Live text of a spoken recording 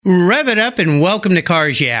Rev it up and welcome to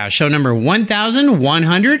Cars Yeah, show number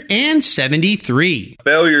 1173.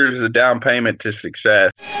 Failure is a down payment to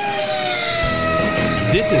success.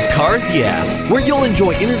 This is Cars Yeah, where you'll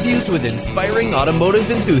enjoy interviews with inspiring automotive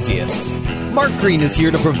enthusiasts. Mark Green is here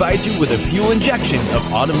to provide you with a fuel injection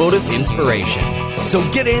of automotive inspiration. So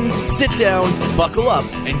get in, sit down, buckle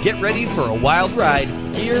up, and get ready for a wild ride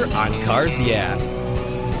here on Cars Yeah.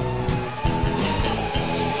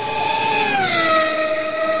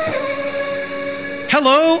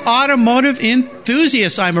 Hello, automotive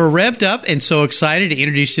enthusiasts. I'm revved up and so excited to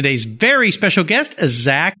introduce today's very special guest,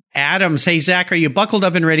 Zach Adams. Hey, Zach, are you buckled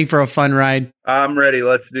up and ready for a fun ride? I'm ready.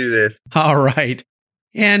 Let's do this. All right.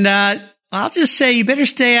 And I'll just say you better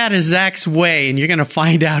stay out of Zach's way, and you're going to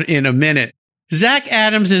find out in a minute. Zach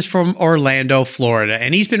Adams is from Orlando, Florida,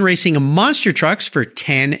 and he's been racing monster trucks for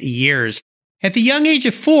 10 years. At the young age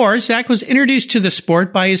of 4, Zach was introduced to the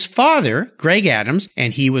sport by his father, Greg Adams,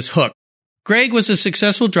 and he was hooked. Greg was a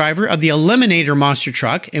successful driver of the Eliminator monster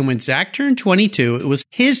truck, and when Zach turned 22, it was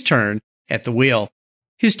his turn at the wheel.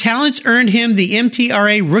 His talents earned him the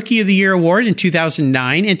MTRA Rookie of the Year award in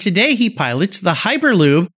 2009, and today he pilots the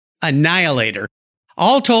Hyperlube Annihilator.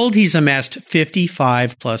 All told, he's amassed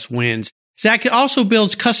 55 plus wins. Zach also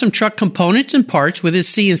builds custom truck components and parts with his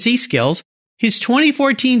CNC skills. His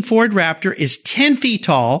 2014 Ford Raptor is 10 feet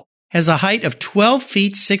tall, has a height of 12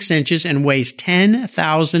 feet 6 inches, and weighs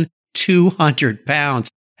 10,200 pounds.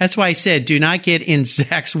 That's why I said, do not get in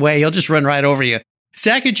Zach's way. He'll just run right over you.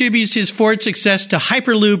 Zach attributes his Ford success to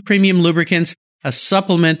Hyperlube Premium Lubricants, a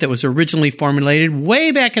supplement that was originally formulated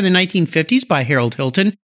way back in the 1950s by Harold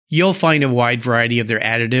Hilton. You'll find a wide variety of their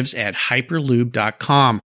additives at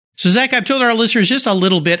hyperlube.com. So, Zach, I've told our listeners just a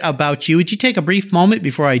little bit about you. Would you take a brief moment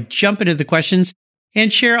before I jump into the questions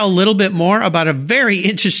and share a little bit more about a very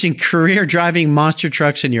interesting career driving monster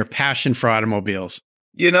trucks and your passion for automobiles?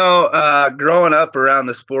 You know, growing up around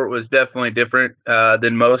the sport was definitely different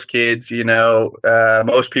than most kids. You know,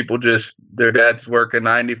 most people just, their dad's working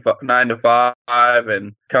 9 to 5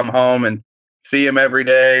 and come home and see him every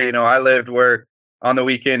day. You know, I lived where on the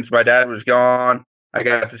weekends my dad was gone. I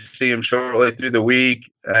got to see him shortly through the week.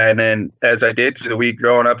 And then as I did through the week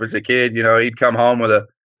growing up as a kid, you know, he'd come home with a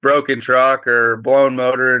broken truck or blown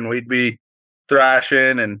motor and we'd be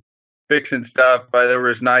thrashing and fixing stuff. But there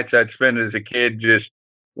was nights I'd spend as a kid just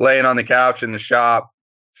laying on the couch in the shop,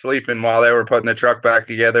 sleeping while they were putting the truck back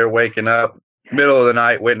together, waking up middle of the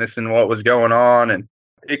night, witnessing what was going on. And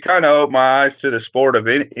it kind of opened my eyes to the sport of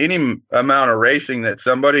any amount of racing that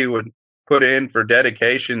somebody would put in for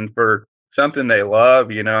dedication for something they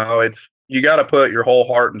love. You know, it's, you got to put your whole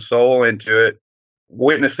heart and soul into it.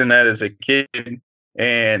 Witnessing that as a kid,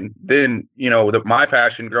 and then, you know, my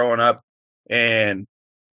passion growing up and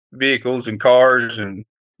vehicles and cars and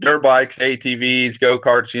dirt bikes, ATVs,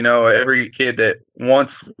 go-karts, you know, every kid that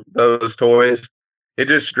wants those toys, it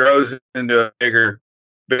just grows into a bigger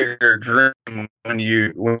dream when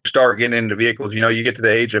you start getting into vehicles. You know, you get to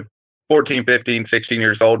the age of 14, 15, 16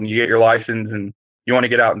 years old and you get your license and you want to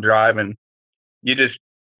get out and drive, and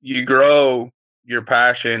you grow your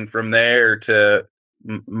passion from there to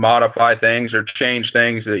modify things or change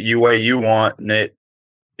things the way you want. And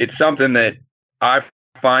it's something that I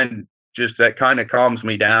find just that kind of calms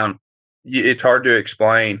me down. It's hard to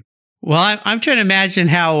explain. Well, I'm trying to imagine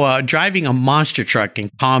how driving a monster truck can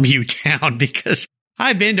calm you down, because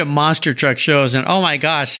I've been to monster truck shows and oh my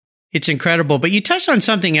gosh, it's incredible. But you touched on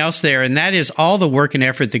something else there, and that is all the work and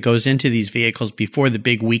effort that goes into these vehicles before the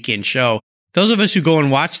big weekend show. Those of us who go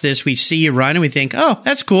and watch this, we see you run and we think, oh,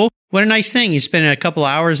 that's cool. What a nice thing. You spend a couple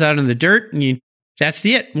hours out in the dirt and that's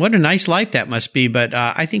it. What a nice life that must be. But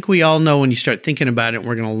I think we all know when you start thinking about it,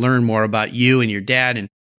 we're going to learn more about you and your dad and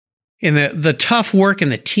the tough work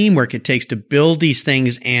and the teamwork it takes to build these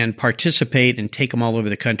things and participate and take them all over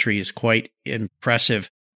the country is quite impressive.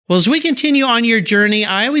 Well, as we continue on your journey,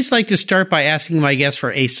 I always like to start by asking my guests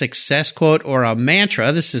for a success quote or a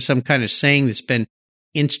mantra. This is some kind of saying that's been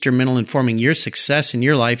instrumental in forming your success in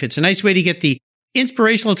your life. It's a nice way to get the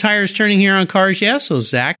inspirational tires turning here on Cars Yeah. So,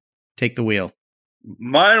 Zach, take the wheel.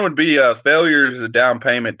 Mine would be failure is a down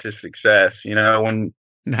payment to success. You know,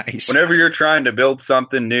 whenever you're trying to build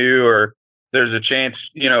something new, or there's a chance,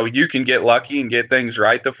 you know, you can get lucky and get things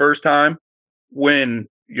right the first time. When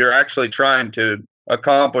you're actually trying to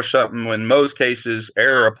accomplish something, in most cases,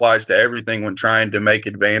 error applies to everything when trying to make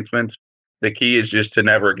advancements. The key is just to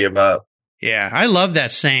never give up. Yeah, I love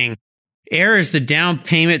that saying. Error is the down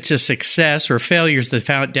payment to success, or failure is the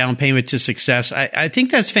down payment to success. I think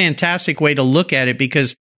that's a fantastic way to look at it,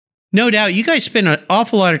 because No doubt. You guys spend an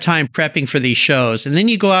awful lot of time prepping for these shows, and then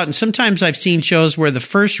you go out, and sometimes I've seen shows where the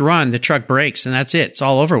first run, the truck breaks, and that's it. It's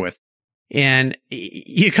all over with. And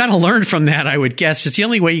you kind of learn from that, I would guess. It's the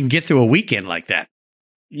only way you can get through a weekend like that.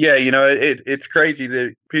 Yeah, it's crazy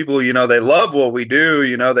that people, they love what we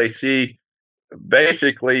do. They see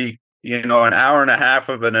basically, an hour and a half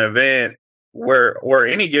of an event where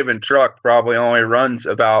any given truck probably only runs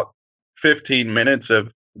about 15 minutes of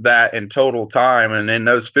that in total time. And in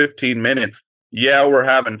those 15 minutes, yeah, we're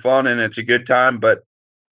having fun and it's a good time, but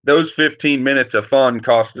those 15 minutes of fun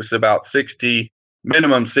cost us about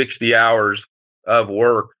minimum 60 hours of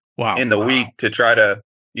work in the week to try to,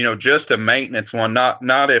 just a maintenance one, not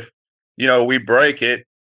if, we break it,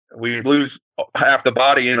 we lose half the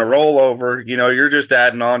body in a rollover, you're just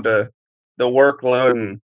adding on to the workload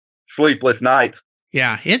and sleepless nights.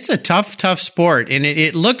 Yeah, it's a tough sport. And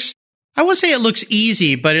it looks, I won't say it looks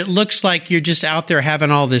easy, but it looks like you're just out there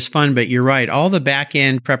having all this fun. But you're right, all the back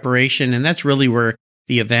end preparation, and that's really where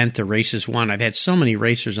the race is won. I've had so many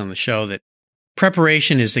racers on the show that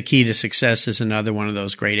preparation is the key to success is another one of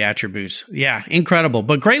those great attributes. Yeah, incredible,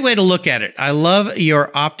 but great way to look at it. I love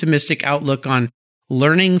your optimistic outlook on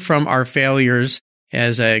learning from our failures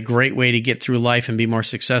as a great way to get through life and be more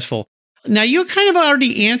successful. Now, you kind of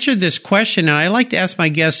already answered this question, and I like to ask my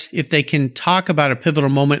guests if they can talk about a pivotal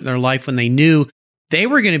moment in their life when they knew they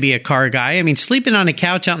were going to be a car guy. I mean, sleeping on a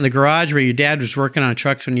couch out in the garage where your dad was working on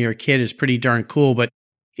trucks when you were a kid is pretty darn cool. But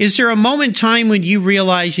is there a moment in time when you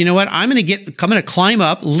realize, you know what, I'm going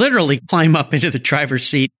to literally climb up into the driver's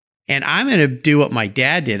seat, and I'm going to do what my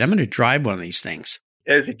dad did. I'm going to drive one of these things.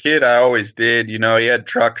 As a kid, I always did. He had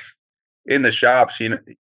trucks in the shops,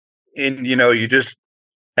 and you just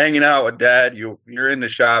hanging out with dad, you're in the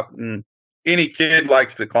shop, and any kid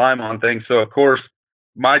likes to climb on things. So, of course,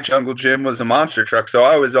 my jungle gym was a monster truck. So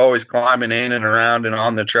I was always climbing in and around and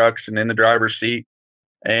on the trucks and in the driver's seat.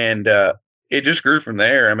 And it just grew from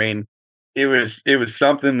there. I mean, it was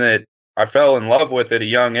something that I fell in love with at a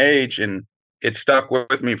young age, and it stuck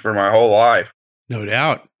with me for my whole life. No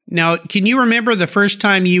doubt. Now, can you remember the first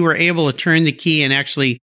time you were able to turn the key and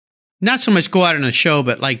actually not so much go out on a show,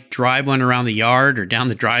 but like drive one around the yard or down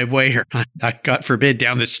the driveway or, God forbid,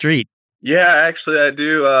 down the street? Yeah, actually I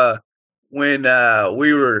do. When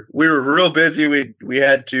we were real busy, we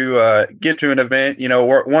had to get to an event,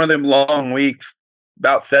 one of them long weeks,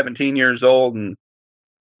 about 17 years old, and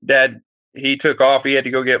dad, he took off, he had to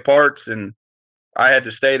go get parts, and I had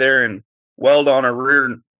to stay there and weld on a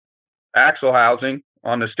rear axle housing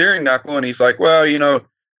on the steering knuckle. And he's like, well,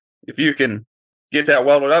 if you can get that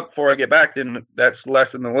welded up before I get back, then that's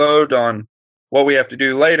lessen the load on what we have to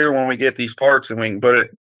do later when we get these parts and we can put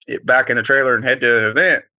it back in the trailer and head to an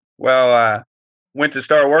event. Well, I went to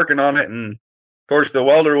start working on it, and of course the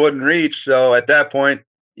welder wouldn't reach. So at that point,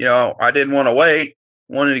 I didn't want to wait,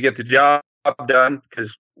 wanted to get the job done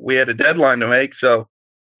because we had a deadline to make. So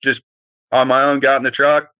just on my own, got in the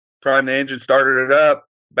truck, primed the engine, started it up,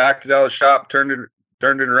 backed it out of the shop, turned it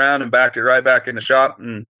around and backed it right back in the shop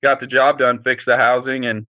and got the job done, fixed the housing.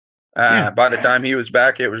 And by the time he was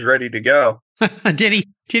back, it was ready to go. Did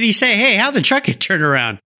he say, hey, how'd the truck get turned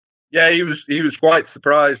around? Yeah, he was quite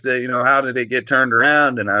surprised that, how did it get turned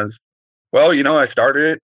around? And I was, I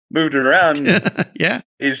started it, moved it around. Yeah.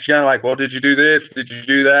 He's kind of like, well, did you do this? Did you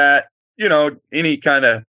do that? Any kind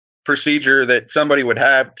of procedure that somebody would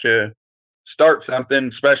have to start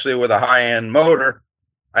something, especially with a high-end motor.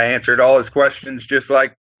 I answered all his questions just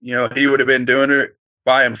like, he would have been doing it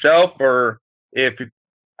by himself, or if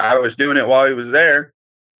I was doing it while he was there.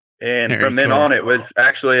 And from then on, it was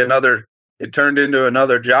actually it turned into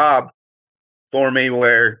another job for me,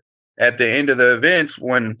 where at the end of the events,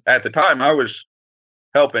 when at the time I was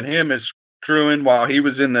helping him as crewing while he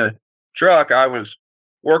was in the truck, I was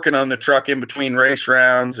working on the truck in between race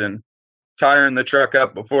rounds and tiring the truck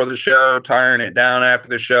up before the show, tiring it down after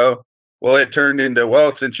the show. Well, it turned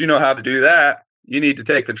into, since you know how to do that, you need to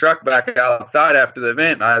take the truck back outside after the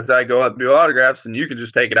event as I go up and do autographs, and you can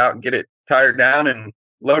just take it out and get it tired down and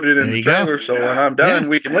loaded in the trailer. So when I'm done,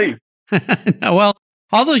 we can leave. Well,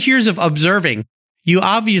 all those years of observing, you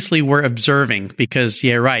obviously were observing because,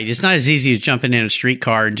 yeah, right. It's not as easy as jumping in a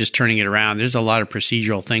streetcar and just turning it around. There's a lot of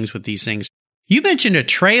procedural things with these things. You mentioned a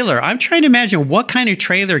trailer. I'm trying to imagine what kind of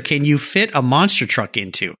trailer can you fit a monster truck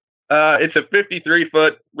into? It's a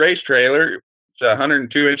 53-foot race trailer. It's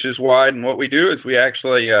 102 inches wide. And what we do is we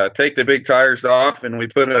actually take the big tires off and we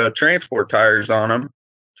put transport tires on them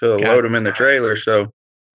to load them in the trailer. So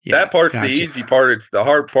that part's the easy part. It's the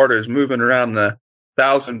hard part is moving around the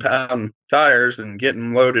 1,000-pound tires and getting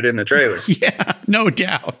them loaded in the trailer. Yeah, no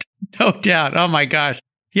doubt. No doubt. Oh, my gosh.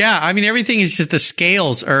 Yeah, I mean, everything is just, the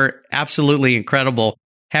scales are absolutely incredible.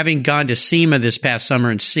 Having gone to SEMA this past summer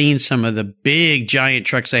and seen some of the big giant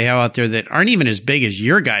trucks they have out there that aren't even as big as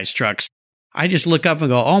your guys' trucks, I just look up and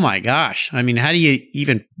go, oh my gosh. I mean, how do you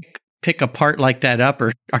even pick a part like that up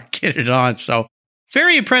or get it on? So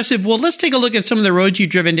very impressive. Well, let's take a look at some of the roads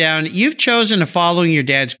you've driven down. You've chosen to follow in your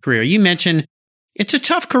dad's career. You mentioned it's a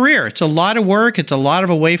tough career. It's a lot of work. It's a lot of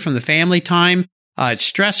away from the family time. It's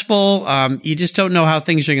stressful. You just don't know how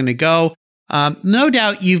things are going to go. No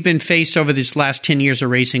doubt you've been faced over this last 10 years of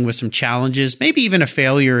racing with some challenges, maybe even a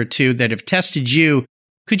failure or two that have tested you.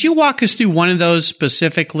 Could you walk us through one of those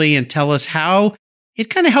specifically and tell us how it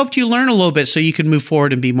kind of helped you learn a little bit so you could move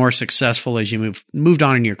forward and be more successful as you moved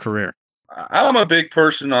on in your career? I'm a big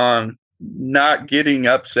person on not getting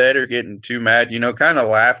upset or getting too mad, kind of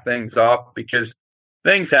laugh things off because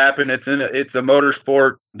things happen. It's a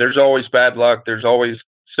motorsport. There's always bad luck. There's always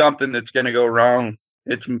something that's going to go wrong.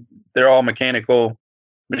 They're all mechanical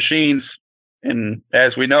machines. And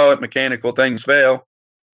as we know it, mechanical things fail.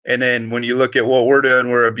 And then when you look at what we're doing,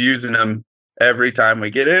 we're abusing them every time we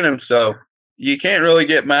get in them. So you can't really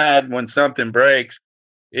get mad when something breaks.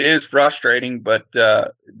 It is frustrating, but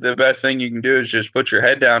the best thing you can do is just put your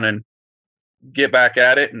head down and get back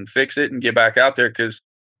at it and fix it and get back out there. Because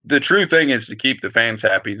the true thing is to keep the fans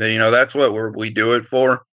happy. That's what we do it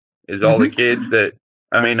for, is all the kids that,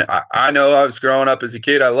 I know I was growing up as a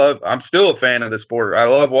kid. I'm still a fan of the sport. I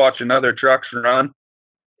love watching other trucks run.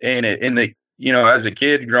 And as a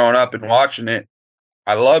kid growing up and watching it,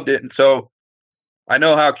 I loved it. And so I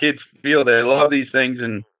know how kids feel. They love these things,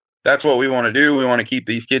 and that's what we want to do. We want to keep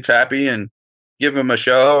these kids happy and give them a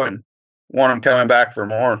show and want them coming back for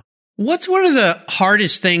more. What's one of the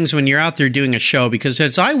hardest things when you're out there doing a show? Because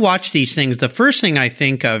as I watch these things, the first thing I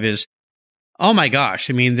think of is, oh my gosh,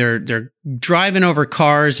 they're driving over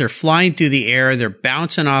cars, they're flying through the air, they're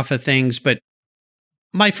bouncing off of things. But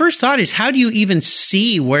my first thought is, how do you even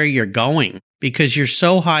see where you're going? Because you're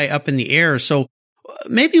so high up in the air. So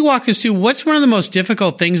maybe walk us through, what's one of the most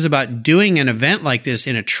difficult things about doing an event like this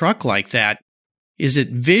in a truck like that? Is it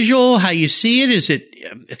visual, how you see it? Is it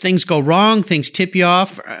things go wrong, things tip you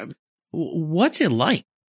off? What's it like?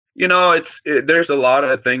 There's a lot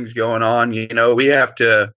of things going on. We have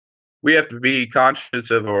to be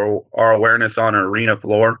conscious of our awareness on an arena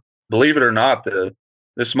floor. Believe it or not, the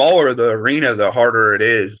smaller the arena, the harder it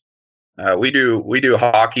is. We do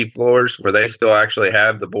hockey floors where they still actually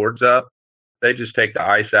have the boards up. They just take the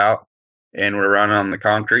ice out and we're running on the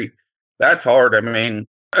concrete. That's hard.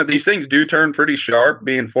 These things do turn pretty sharp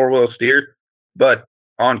being four-wheel steer, but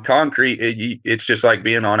on concrete, it's just like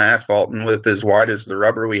being on asphalt. And with as wide as the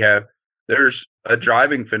rubber we have, there's a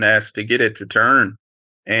driving finesse to get it to turn.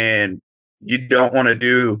 And you don't want to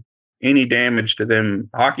do any damage to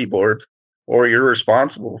them hockey boards or you're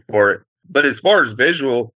responsible for it. But as far as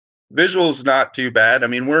visual's not too bad.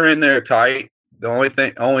 We're in there tight.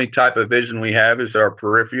 The only type of vision we have is our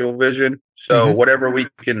peripheral vision. So whatever we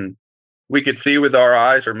could see with our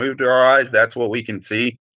eyes or move to our eyes, that's what we can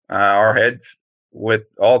see. Our heads, with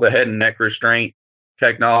all the head and neck restraint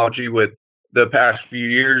technology with the past few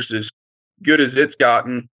years, as good as it's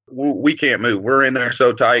gotten, we can't move. We're in there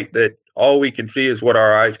so tight that all we can see is what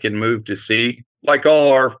our eyes can move to see. Like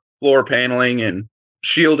all our floor paneling and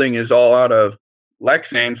shielding is all out of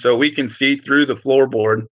Lexan, so we can see through the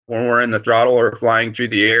floorboard when we're in the throttle or flying through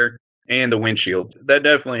the air, and the windshield. That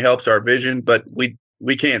definitely helps our vision, but we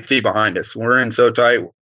can't see behind us. We're in so tight.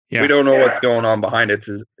 Yeah. We don't know what's going on behind us.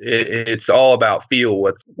 It's all about feel,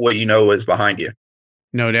 what you know is behind you.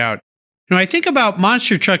 No doubt. I think about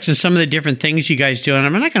monster trucks and some of the different things you guys do, and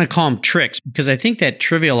I'm not going to call them tricks because I think that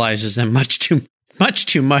trivializes them much too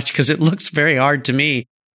much because it looks very hard to me.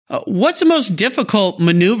 What's the most difficult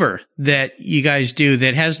maneuver that you guys do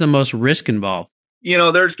that has the most risk involved?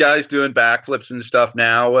 There's guys doing backflips and stuff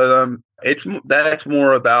now with them. That's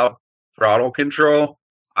more about throttle control.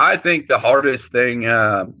 I think the hardest thing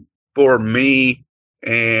for me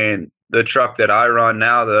and the truck that I run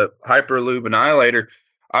now, the Hyperlube Annihilator,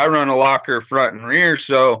 I run a locker front and rear.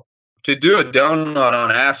 So to do a donut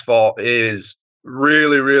on asphalt is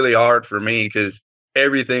really, really hard for me because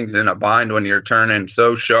everything's in a bind when you're turning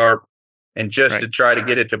so sharp, and just to try to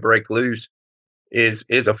get it to break loose is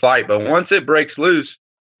a fight. But once it breaks loose,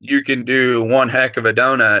 you can do one heck of a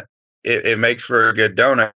donut. It makes for a good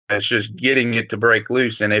donut. It's just getting it to break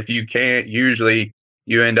loose. And if you can't, usually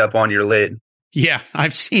you end up on your lid. Yeah,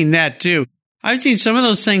 I've seen that too. I've seen some of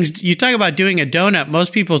those things. You talk about doing a donut.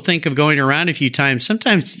 Most people think of going around a few times.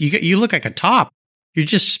 Sometimes you look like a top. You're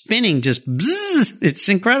just spinning, just bzzz. It's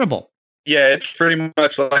incredible. Yeah, it's pretty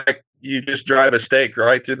much like you just drive a stake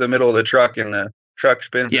right through the middle of the truck, and truck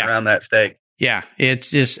spins around that stake. Yeah,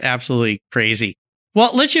 it's just absolutely crazy.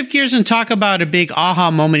 Well, let's shift gears and talk about a big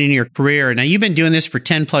aha moment in your career. Now, you've been doing this for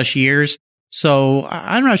 10 plus years, so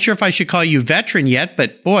I'm not sure if I should call you veteran yet,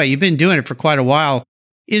 but boy, you've been doing it for quite a while.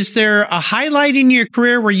 Is there a highlight in your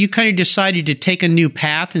career where you kind of decided to take a new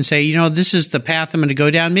path and say, this is the path I'm going to go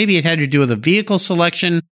down? Maybe it had to do with a vehicle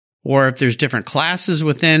selection, or if there's different classes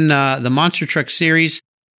within the Monster Truck series.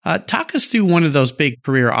 Talk us through one of those big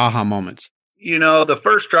career aha moments. The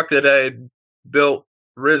first truck that I built,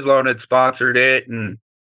 Rizlone had sponsored it, and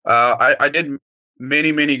I did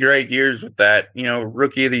many, many great years with that.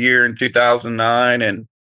 Rookie of the Year in 2009, and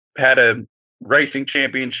had a racing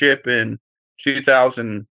championship in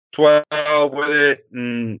 2012 with it,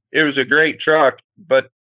 and it was a great truck. But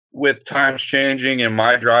with times changing and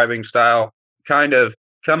my driving style kind of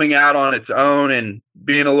coming out on its own and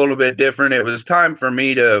being a little bit different, it was time for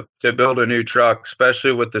me to build a new truck,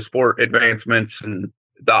 especially with the sport advancements and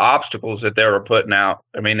the obstacles that they were putting out.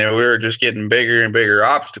 I mean, we were just getting bigger and bigger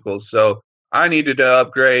obstacles. So I needed to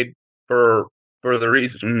upgrade for the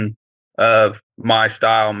reason of my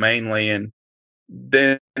style mainly. And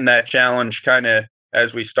then that challenge kind of,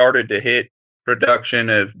 as we started to hit production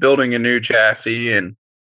of building a new chassis and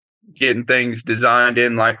getting things designed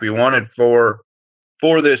in like we wanted for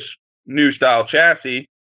this new style chassis,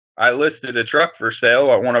 I listed a truck for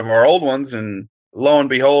sale at one of our old ones, and lo and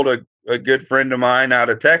behold, a good friend of mine out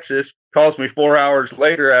of Texas calls me 4 hours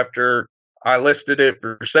later after I listed it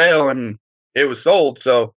for sale, and it was sold.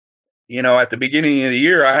 So, at the beginning of the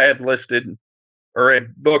year, I had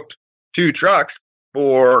booked 2 trucks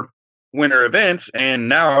for winter events, and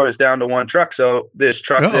now I was down to 1 truck. So this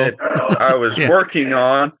truck that I was working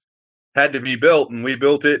on had to be built, and we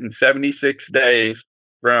built it in 76 days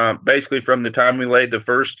from the time we laid the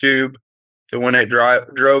first tube to when it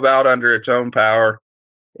drove out under its own power.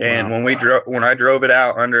 And when I drove it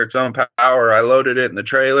out under its own power, I loaded it in the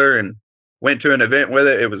trailer and went to an event with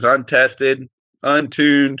it. It was untested,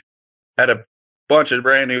 untuned, had a bunch of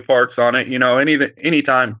brand new parts on it.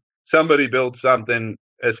 Anytime somebody builds something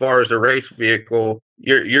as far as a race vehicle,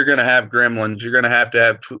 you're going to have gremlins. You're going to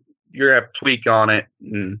have tweak on it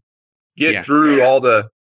and get through all the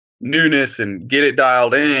newness and get it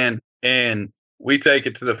dialed in. And we take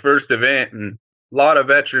it to the first event, and a lot of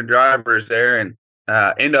veteran drivers there, and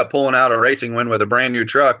end up pulling out a racing win with a brand new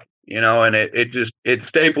truck, and it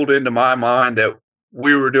stapled into my mind that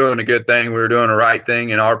we were doing a good thing. We were doing the right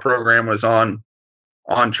thing, and our program was on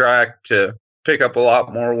track to pick up a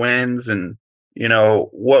lot more wins. And,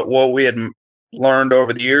 what we had learned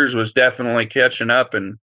over the years was definitely catching up,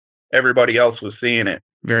 and everybody else was seeing it.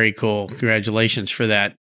 Very cool. Congratulations for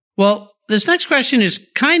that. Well, this next question is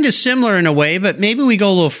kind of similar in a way, but maybe we go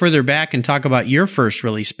a little further back and talk about your first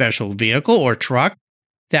really special vehicle or truck,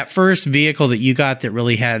 that first vehicle that you got that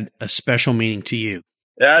really had a special meaning to you.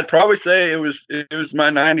 Yeah, I'd probably say it was my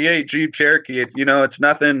 98 Jeep Cherokee. It's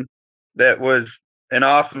nothing that was an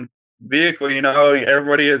awesome vehicle.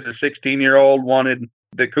 Everybody as a 16-year-old wanted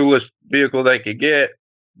the coolest vehicle they could get,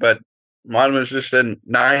 but mine was just a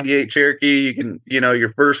 98 Cherokee. You can,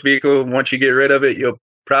 your first vehicle, once you get rid of it, you'll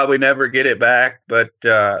probably never get it back. But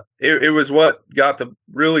it was what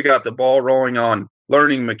really got the ball rolling on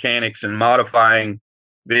learning mechanics and modifying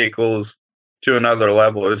vehicles to another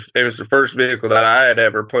level. It was the first vehicle that I had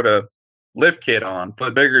ever put a lift kit on,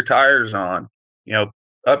 put bigger tires on,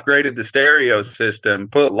 upgraded the stereo system,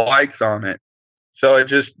 put lights on it. So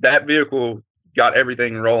that vehicle got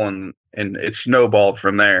everything rolling, and it snowballed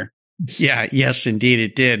from there. Yeah, yes, indeed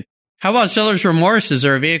it did. How about seller's remorse? Is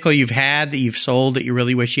there a vehicle you've had that you've sold that you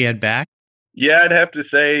really wish you had back? Yeah, I'd have to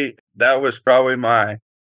say that was probably my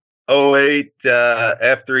 08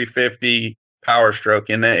 F350 Power Stroke.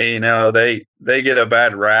 And they get a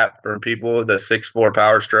bad rap from people with a 6.4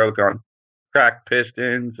 Power Stroke on cracked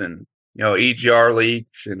pistons and EGR leaks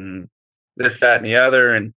and this, that, and the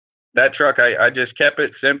other. And that truck, I just kept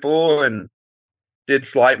it simple and did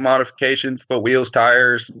slight modifications, put wheels,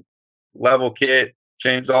 tires, level kit,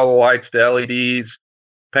 changed all the lights to LEDs,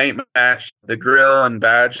 paint matched the grill and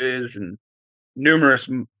badges, and numerous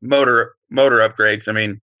motor upgrades. I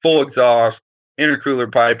mean, full exhaust,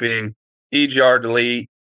 intercooler piping, EGR delete,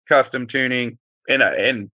 custom tuning,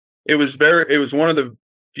 and it was one of the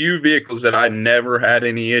few vehicles that I never had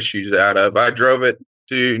any issues out of. I drove it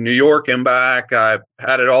to New York and back. I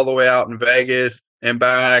had it all the way out in Vegas and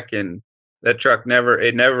back, and that truck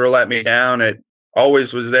never let me down. It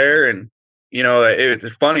always was there. And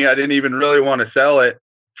it's funny, I didn't even really want to sell it.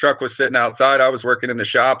 Truck was sitting outside. I was working in the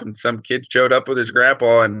shop, and some kid showed up with his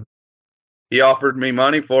grandpa, and he offered me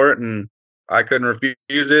money for it, and I couldn't refuse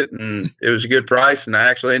it. And it was a good price. And I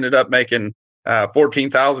actually ended up making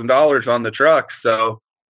 $14,000 on the truck. So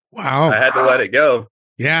wow. I had to let it go.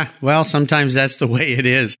 Yeah. Well, sometimes that's the way it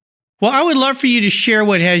is. Well, I would love for you to share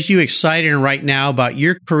what has you excited right now about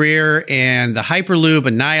your career and the Hyperlube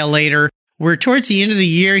Annihilator. We're towards the end of the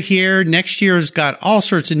year here. Next year's got all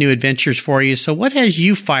sorts of new adventures for you. So what has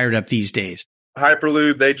you fired up these days?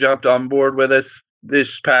 Hyperlube, they jumped on board with us this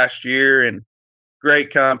past year, and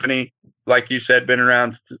great company. Like you said, been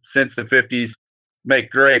around since the 50s, make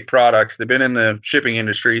great products. They've been in the shipping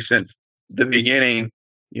industry since the beginning,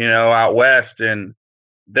 out west, and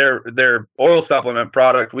their oil supplement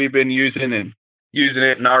product we've been using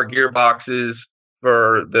it in our gearboxes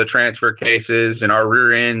for the transfer cases and our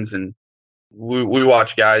rear ends. And we watch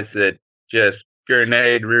guys that just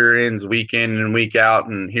grenade rear ends week in and week out,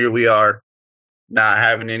 and here we are not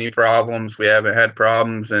having any problems. We haven't had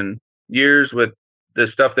problems in years with the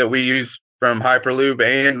stuff that we use from Hyperlube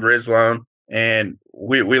and Rizlone, and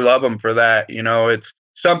we love them for that. It's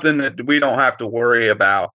something that we don't have to worry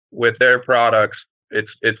about with their products.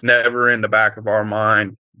 It's never in the back of our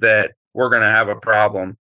mind that we're going to have a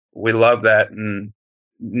problem. We love that. And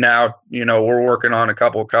now, we're working on a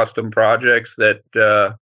couple of custom projects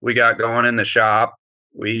that we got going in the shop.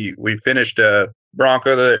 We finished a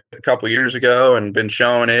Bronco a couple of years ago and been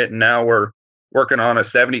showing it, and now we're working on a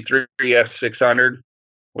 73 F600.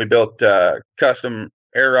 We built a custom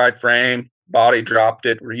air ride frame, body dropped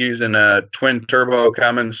it. We're using a twin turbo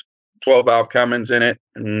Cummins, 12 valve Cummins in it,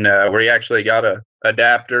 and we actually got a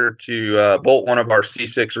adapter to bolt one of our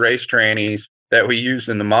C6 race trannies that we use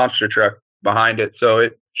in the monster truck behind it. So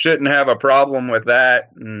it shouldn't have a problem with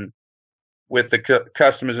that. And with the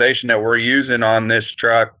customization that we're using on this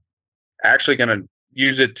truck, actually going to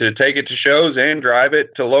use it to take it to shows and drive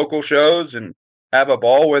it to local shows and have a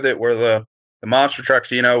ball with it, where the monster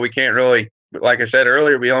trucks, we can't really, like I said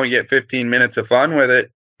earlier, we only get 15 minutes of fun with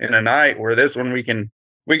it in a night, where this one we could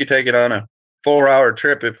take it on a 4-hour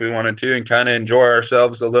trip if we wanted to, and kind of enjoy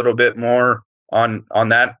ourselves a little bit more on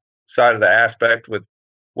that side of the aspect with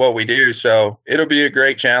what we do. So it'll be a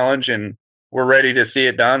great challenge, and we're ready to see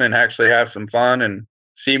it done and actually have some fun and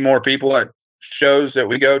see more people at shows that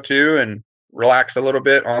we go to and relax a little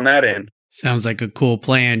bit on that end. Sounds like a cool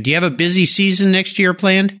plan. Do you have a busy season next year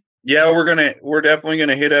planned? Yeah, we're definitely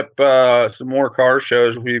gonna hit up some more car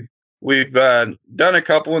shows. We've done a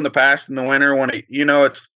couple in the past in the winter when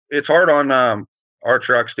it's hard on our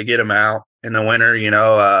trucks to get them out in the winter. We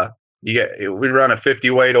run a 50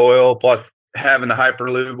 weight oil, plus having the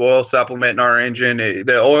Hyperlube oil supplement in our engine.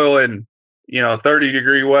 The oil in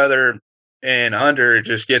 30-degree weather and under, it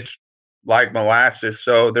just gets like molasses.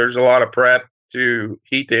 So there's a lot of prep to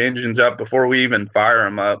heat the engines up before we even fire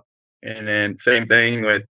them up. And then same thing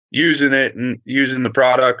with using it and using the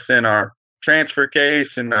products in our transfer case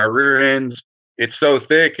and our rear ends. It's so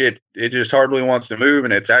thick, it just hardly wants to move,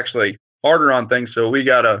 and it's actually harder on things. So we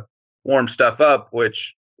got to warm stuff up,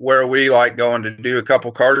 where we like going to do a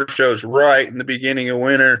couple car shows right in the beginning of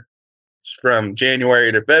winter from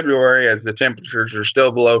January to February, as the temperatures are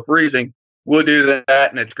still below freezing. We'll do that,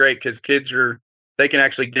 and it's great because kids they can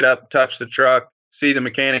actually get up, touch the truck, see the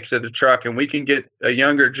mechanics of the truck, and we can get a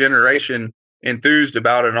younger generation enthused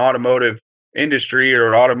about an automotive industry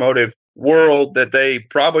or automotive world that they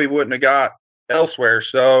probably wouldn't have got elsewhere.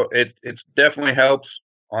 So it definitely helps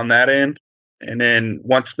on that end. And then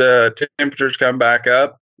once the temperatures come back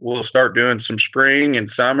up, we'll start doing some spring and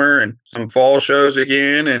summer and some fall shows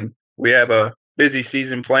again. And we have a busy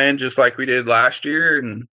season planned, just like we did last year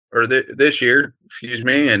this year,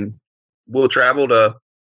 and we'll travel to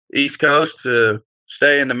East Coast to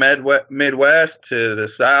stay in the Midwest, to the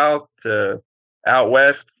South, to out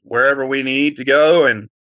West, wherever we need to go, and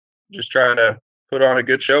just try to put on a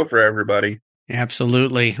good show for everybody.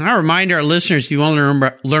 Absolutely. And I remind our listeners, if you want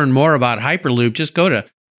to learn more about Hyperlube, just go to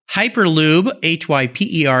Hyperlube,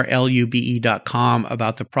 HYPERLUBE.com,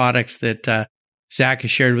 about the products that Zach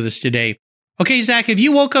has shared with us today. Okay, Zach, if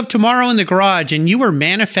you woke up tomorrow in the garage and you were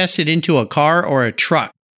manifested into a car or a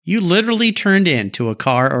truck, you literally turned into a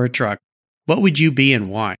car or a truck, what would you be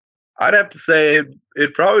and why? I'd have to say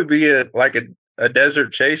it'd probably be a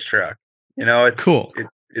desert chase truck. It's cool.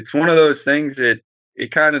 It's one of those things that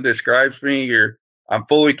it kind of describes me. I'm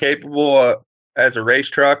fully capable as a race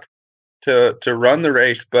truck to run the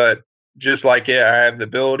race, but just like it, I have the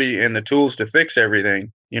ability and the tools to fix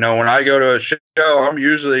everything. When I go to a show, I'm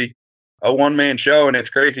usually a one-man show, and it's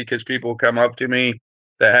crazy because people come up to me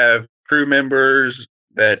that have crew members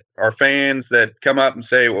that are fans that come up and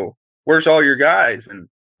say, "Well, where's all your guys?" And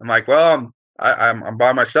I'm like, "Well, I'm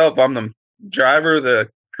by myself. I'm the driver, the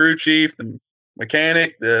crew chief, the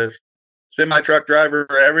mechanic, the semi-truck driver,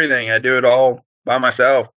 everything. I do it all by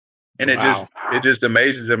myself." And Wow. it just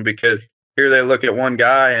amazes them, because here they look at one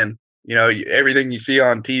guy and, everything you see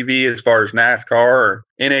on TV as far as NASCAR or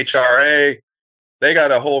NHRA, they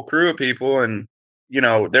got a whole crew of people, and,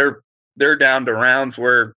 they're down to rounds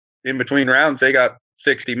where in between rounds they got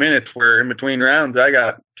 60 minutes, where in between rounds I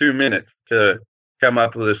got 2 minutes to come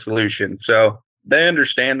up with a solution. So they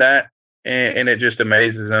understand that, and it just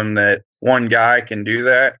amazes them that one guy can do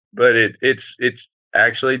that. But it's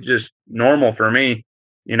actually just normal for me.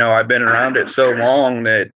 I've been around it so long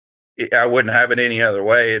that I wouldn't have it any other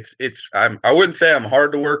way. I wouldn't say I'm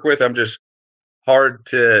hard to work with. I'm just hard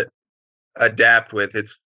to adapt with. It's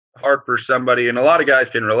hard for somebody, and a lot of guys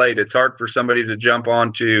can relate. It's hard for somebody to jump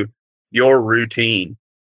onto your routine.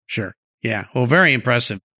 Sure. Yeah. Well, very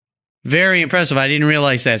impressive. Very impressive. I didn't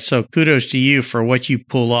realize that. So kudos to you for what you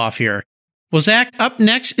pull off here. Well, Zach, up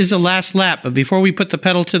next is the last lap. But before we put the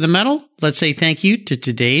pedal to the metal, let's say thank you to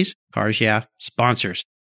today's Cars Yeah sponsors.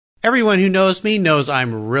 Everyone who knows me knows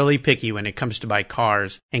I'm really picky when it comes to my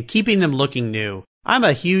cars and keeping them looking new. I'm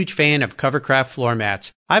a huge fan of Covercraft floor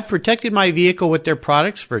mats. I've protected my vehicle with their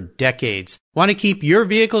products for decades. Want to keep your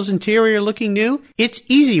vehicle's interior looking new? It's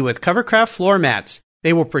easy with Covercraft floor mats.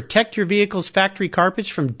 They will protect your vehicle's factory carpets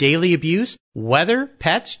from daily abuse, weather,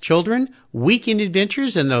 pets, children, weekend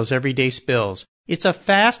adventures, and those everyday spills. It's a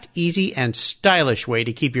fast, easy, and stylish way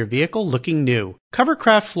to keep your vehicle looking new.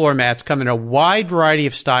 Covercraft floor mats come in a wide variety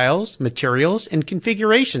of styles, materials, and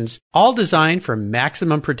configurations, all designed for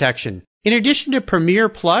maximum protection. In addition to Premier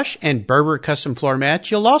Plush and Berber custom floor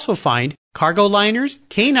mats, you'll also find cargo liners,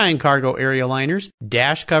 canine cargo area liners,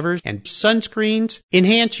 dash covers, and sunscreens.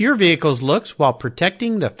 Enhance your vehicle's looks while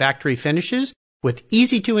protecting the factory finishes with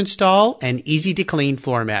easy-to-install and easy-to-clean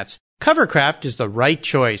floor mats. Covercraft is the right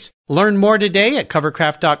choice. Learn more today at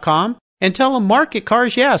covercraft.com and tell them Mark at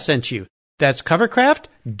Cars Yeah sent you. That's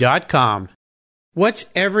covercraft.com. What's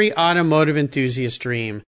every automotive enthusiast's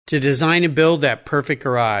dream? To design and build that perfect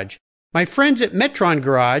garage. My friends at Metron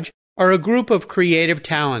Garage are a group of creative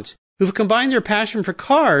talents who've combined their passion for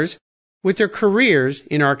cars with their careers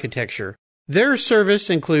in architecture. Their service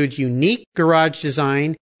includes unique garage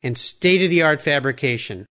design and state-of-the-art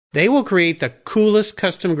fabrication. They will create the coolest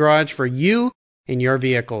custom garage for you and your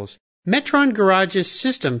vehicles. Metron Garage's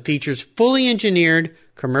system features fully engineered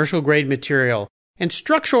commercial-grade material and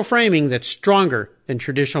structural framing that's stronger than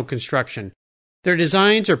traditional construction. Their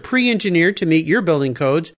designs are pre-engineered to meet your building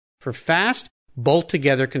codes for fast,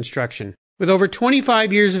 bolt-together construction. With over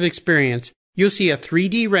 25 years of experience, you'll see a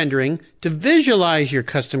 3D rendering to visualize your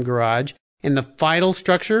custom garage, and the final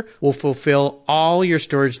structure will fulfill all your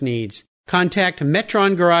storage needs. Contact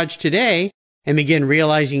Metron Garage today and begin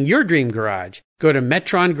realizing your dream garage. Go to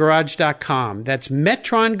metrongarage.com. That's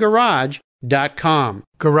metrongarage.com.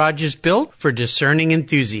 Garage is built for discerning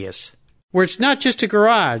enthusiasts. Where it's not just a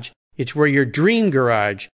garage, it's where your dream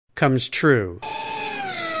garage comes true.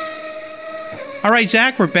 All right,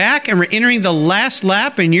 Zach, we're back, and we're entering the last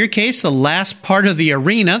lap. In your case, the last part of the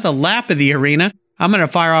arena, the lap of the arena. I'm going to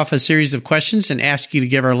fire off a series of questions and ask you to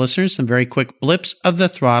give our listeners some very quick blips of the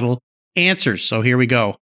throttle answers. So here we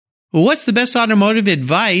go. What's the best automotive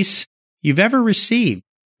advice you've ever received?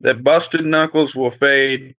 That busted knuckles will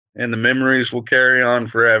fade and the memories will carry on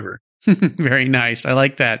forever. Very nice. I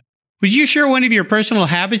like that. Would you share one of your personal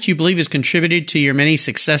habits you believe has contributed to your many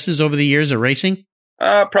successes over the years of racing?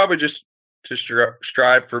 Probably just to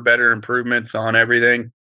strive for better improvements on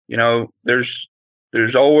everything.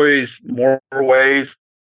 There's always more ways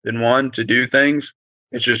than one to do things.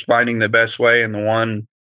 It's just finding the best way, and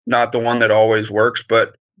not the one that always works,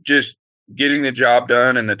 but just getting the job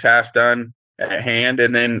done and the task done at hand.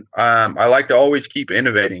 And then I like to always keep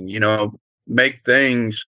innovating, make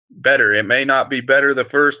things better. It may not be better the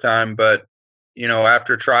first time, but,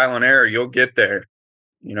 after trial and error, you'll get there,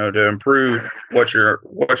 to improve what you're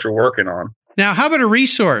working on. Now, how about a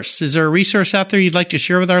resource? Is there a resource out there you'd like to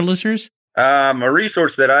share with our listeners? A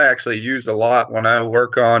resource that I actually use a lot when I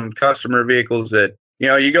work on customer vehicles that,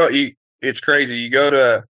 it's crazy. You go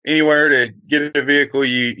to anywhere to get a vehicle,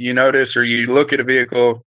 you notice, or you look at a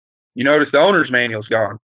vehicle, you notice the owner's manual's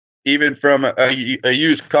gone. Even from a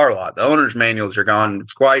used car lot, the owner's manuals are gone.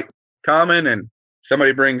 It's quite common, and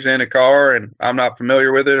somebody brings in a car and I'm not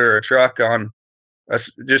familiar with it, or a truck on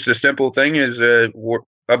just a simple thing is a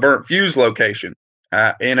burnt fuse location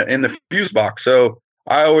in the fuse box. So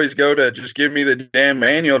I always go to just give me the damn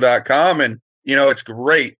manual.com, and it's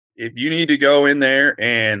great if you need to go in there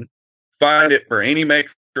and find it for any make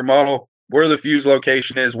or model, where the fuse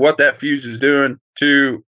location is, what that fuse is doing,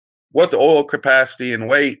 to what the oil capacity and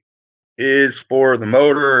weight is for the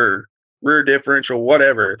motor or rear differential,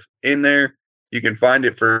 whatever. It's in there. You can find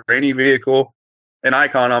it for any vehicle. an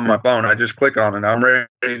icon on my phone. I just click on it. I'm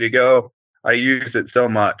ready to go. I use it so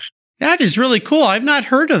much. That is really cool. I've not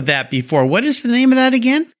heard of that before. What is the name of that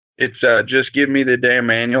again? It's just give me the damn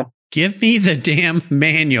manual. Give me the damn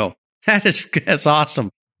manual. That's awesome.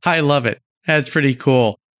 I love it. That's pretty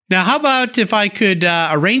cool. Now, how about if I could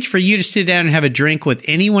arrange for you to sit down and have a drink with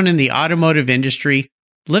anyone in the automotive industry,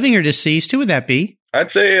 living or deceased? Who would that be?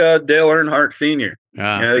 I'd say Dale Earnhardt Sr.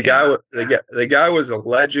 The guy was a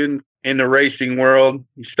legend in the racing world.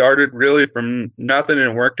 He started really from nothing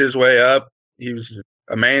and worked his way up. He was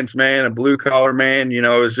a man's man, a blue collar man. It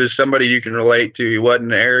was just somebody you can relate to. He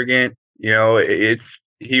wasn't arrogant.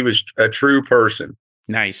 He was a true person.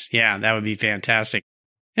 Nice. Yeah, that would be fantastic.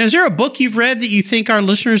 And is there a book you've read that you think our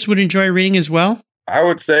listeners would enjoy reading as well? I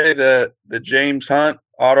would say the James Hunt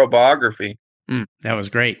autobiography. That was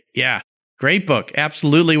great. Yeah, great book.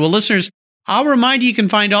 Absolutely. Well, listeners, I'll remind you can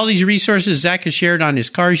find all these resources Zach has shared on his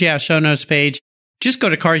Cars Yeah show notes page. Just go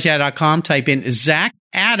to carsyeah.com, type in Zach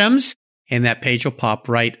Adams, and that page will pop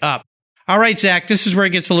right up. All right, Zach, this is where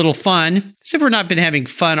it gets a little fun. As if we've not been having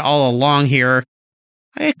fun all along here.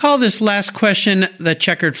 I call this last question the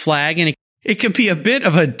checkered flag, and it can be a bit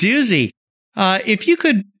of a doozy. If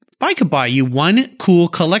I could buy you one cool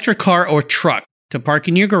collector car or truck to park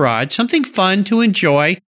in your garage, something fun to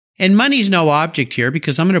enjoy, and money's no object here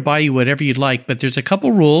because I'm going to buy you whatever you'd like, but there's a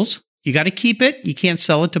couple rules. You got to keep it. You can't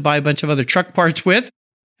sell it to buy a bunch of other truck parts with.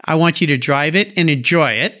 I want you to drive it and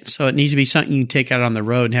enjoy it, so it needs to be something you can take out on the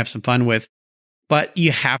road and have some fun with. But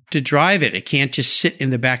you have to drive it. It can't just sit in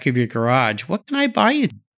the back of your garage. What can I buy you?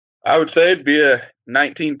 I would say it'd be a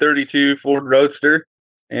 1932 Ford Roadster,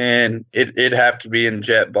 and it'd have to be in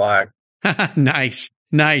jet black. Nice.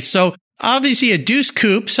 So obviously a Deuce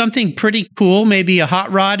Coupe, something pretty cool, maybe a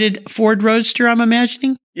hot-rodded Ford Roadster, I'm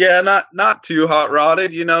imagining? Yeah, not too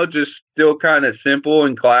hot-rodded, just still kind of simple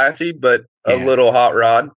and classy, but a little hot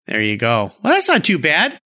rod. There you go. Well, that's not too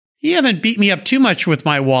bad. You haven't beat me up too much with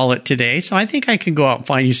my wallet today, so I think I can go out and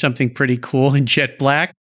find you something pretty cool in jet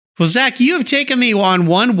black. Well, Zach, you have taken me on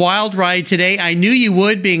one wild ride today. I knew you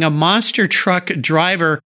would, being a monster truck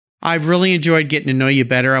driver. I've really enjoyed getting to know you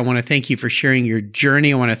better. I want to thank you for sharing your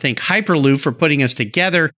journey. I want to thank Hyperloop for putting us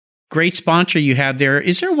together. Great sponsor you have there.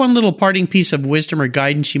 Is there one little parting piece of wisdom or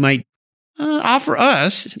guidance you might offer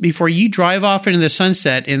us before you drive off into the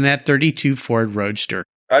sunset in that 32 Ford Roadster?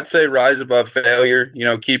 I'd say rise above failure.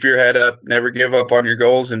 Keep your head up. Never give up on your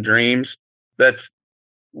goals and dreams. That's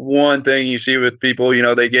one thing you see with people.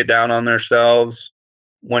 They get down on themselves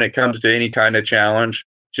when it comes to any kind of challenge.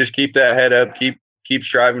 Just keep that head up. Keep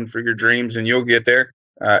striving for your dreams, and you'll get there.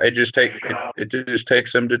 It just takes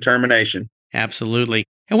some determination. Absolutely.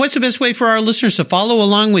 And what's the best way for our listeners to follow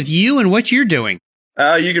along with you and what you're doing?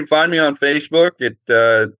 You can find me on Facebook at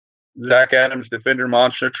Zach Adams Defender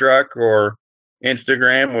Monster Truck, or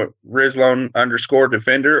Instagram with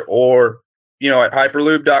Rizlone_Defender, or at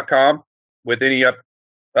hyperloop.com with any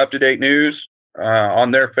up-to-date news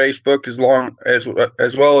on their Facebook, as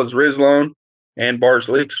well as Rizlone and Bars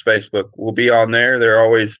Leaks Facebook will be on there. They're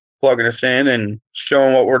always plugging us in and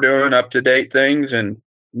showing what we're doing, up-to-date things, and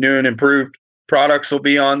new and improved products will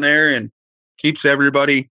be on there, and keeps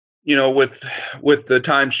everybody, with the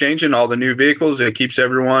times changing, all the new vehicles, it keeps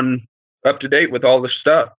everyone up to date with all the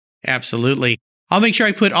stuff. Absolutely. I'll make sure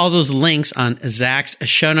I put all those links on Zach's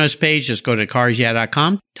show notes page. Just go to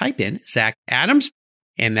carsyeah.com, type in Zach Adams,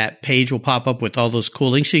 and that page will pop up with all those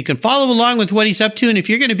cool links so you can follow along with what he's up to. And if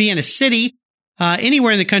you're going to be in a city,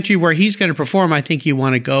 anywhere in the country where he's going to perform, I think you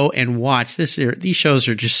want to go and watch this. These shows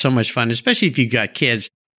are just so much fun, especially if you've got kids.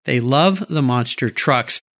 They love the monster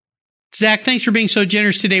trucks. Zach, thanks for being so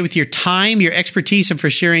generous today with your time, your expertise, and for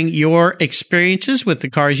sharing your experiences with the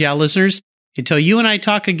Cars Yeah listeners. Until you and I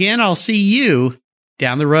talk again, I'll see you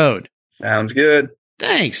down the road. Sounds good.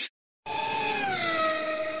 Thanks.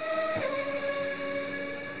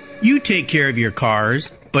 You take care of your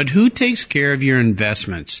cars, but who takes care of your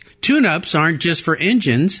investments? Tune-ups aren't just for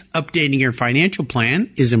engines. Updating your financial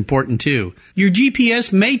plan is important too. Your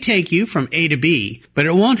GPS may take you from A to B, but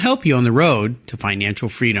it won't help you on the road to financial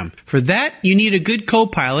freedom. For that, you need a good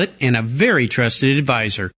co-pilot and a very trusted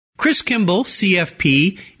advisor. Chris Kimball,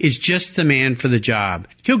 CFP, is just the man for the job.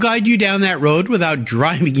 He'll guide you down that road without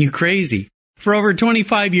driving you crazy. For over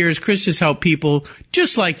 25 years, Chris has helped people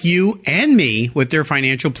just like you and me with their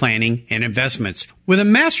financial planning and investments. With a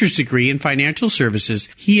master's degree in financial services,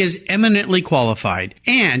 he is eminently qualified,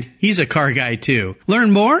 and he's a car guy too.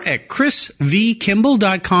 Learn more at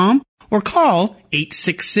chrisvkimball.com or call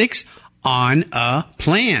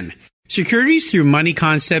 866-ON-A-PLAN. Securities through Money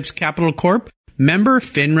Concepts Capital Corp. Member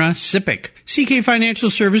FINRA SIPC. CK Financial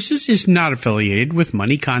Services is not affiliated with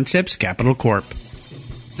Money Concepts Capital Corp.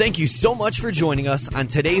 Thank you so much for joining us on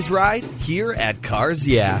today's ride here at Cars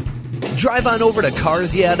Yeah. Drive on over to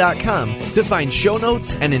carsyeah.com to find show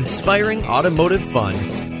notes and inspiring automotive fun.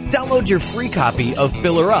 Download your free copy of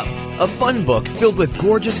Filler Up, a fun book filled with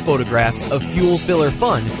gorgeous photographs of fuel filler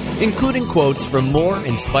fun, including quotes from more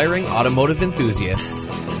inspiring automotive enthusiasts.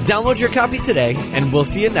 Download your copy today, and we'll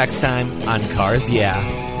see you next time on Cars Yeah.